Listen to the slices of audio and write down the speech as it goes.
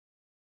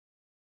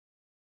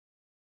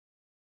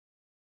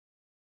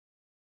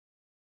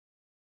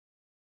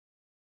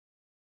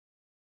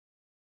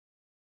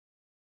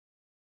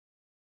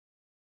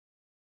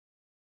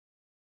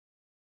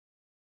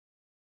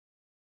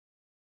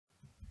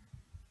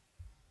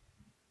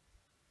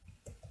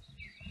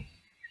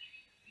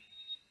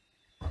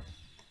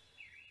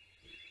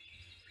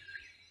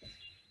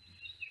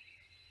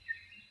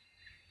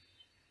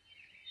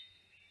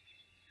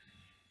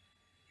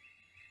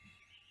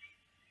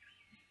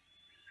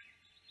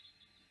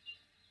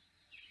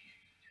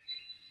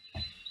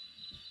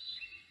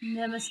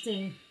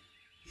Namaste.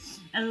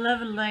 I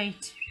love a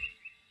light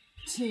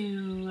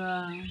to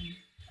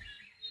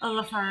all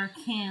of our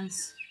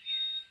cans,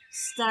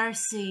 star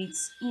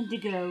seeds,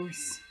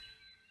 indigos,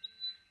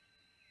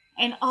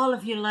 and all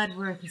of you light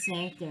workers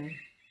out there.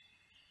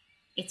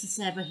 It's a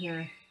Seba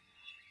here,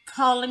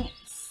 calling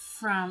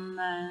from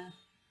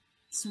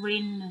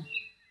Sweden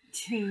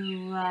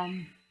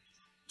to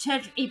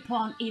touch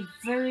upon a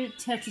very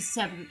touchy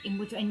subject in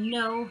which I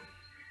know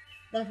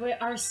that we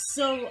are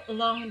so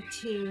longing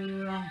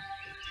to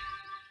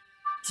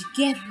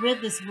get rid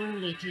of this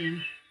worldly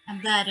thing,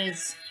 and that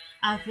is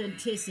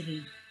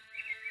authenticity.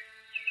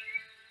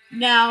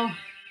 Now,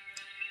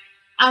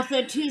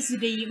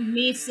 authenticity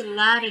means a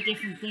lot of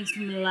different things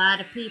from a lot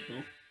of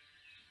people,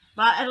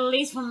 but at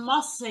least for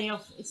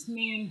myself, it's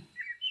mean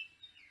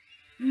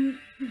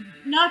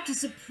not to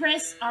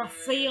suppress our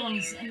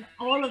feelings and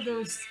all of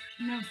those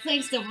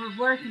things that we're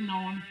working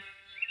on.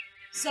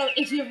 So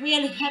if you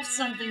really have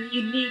something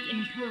unique and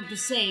important to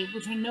say,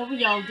 which I know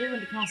we all do in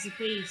the Cosmic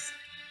Peace,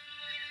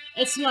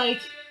 it's like,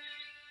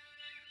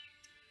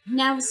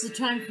 now is the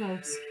time,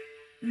 folks.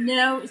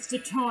 Now is the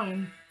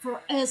time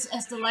for us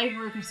as the light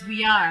workers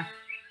we are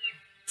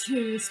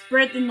to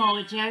spread the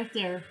knowledge out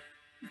there.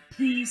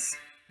 Peace,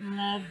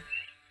 love,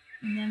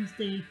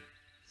 namaste,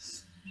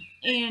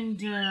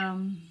 and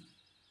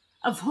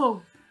of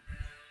hope.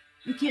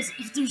 Because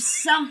if there's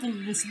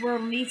something this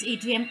world needs,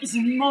 ATM, is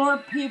more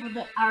people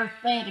that are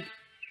authentic.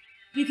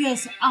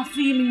 Because I'm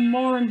feeling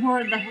more and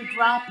more that we're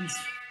dropping.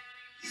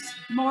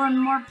 More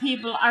and more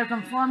people are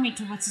conforming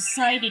to what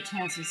society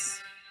tells us.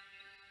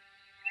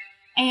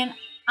 And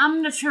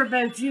I'm not sure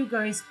about you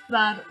guys,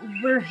 but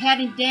we're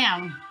heading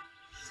down.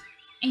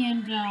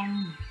 And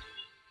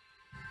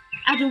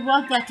I don't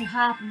want that to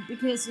happen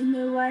because you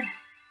know what?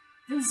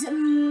 There's a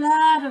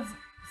lot of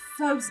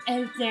folks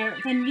out there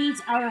that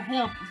needs our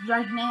help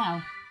right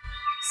now.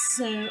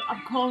 So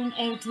I'm calling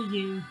out to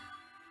you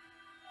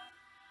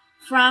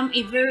from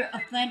a very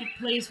authentic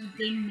place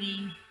within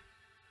me.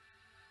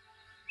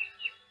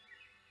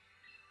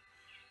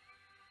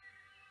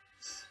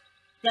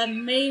 That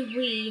may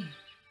we,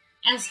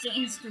 as the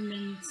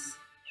instruments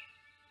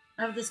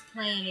of this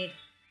planet,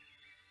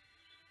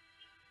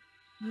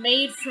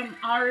 made from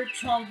our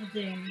child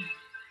within,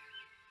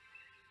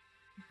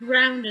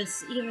 ground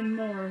us even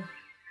more,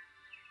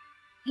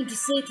 and to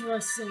say to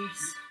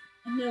ourselves,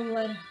 you know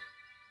what,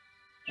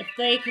 if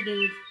they can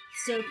do it,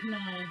 so can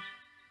I.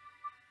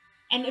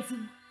 And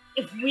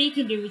if we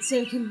can do it,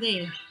 so can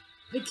they.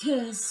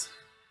 Because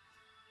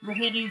we're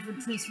heading for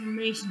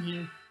transformation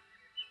here.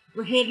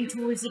 We're heading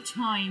towards a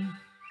time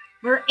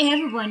where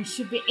everyone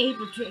should be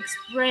able to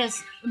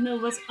express,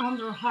 what's on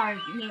their heart,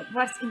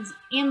 what's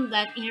in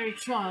that inner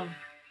child.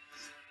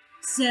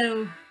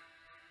 So,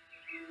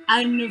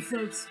 I don't know,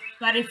 folks,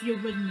 but if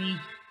you're with me,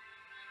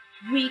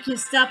 we can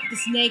stop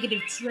this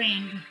negative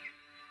trend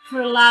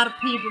for a lot of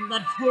people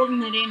that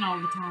holding it in all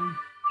the time.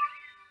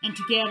 And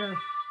together,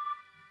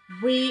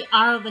 we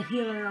are the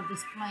healer of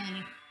this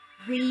planet.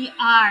 We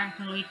are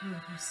the light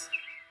workers.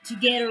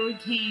 Together we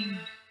came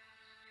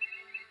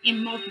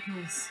in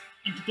multiples,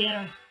 and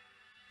together,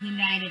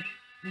 united,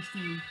 we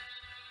stand.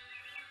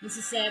 This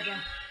is Seba,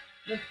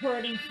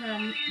 reporting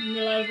from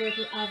the Light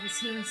Worker office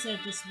here in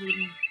Central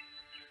Sweden.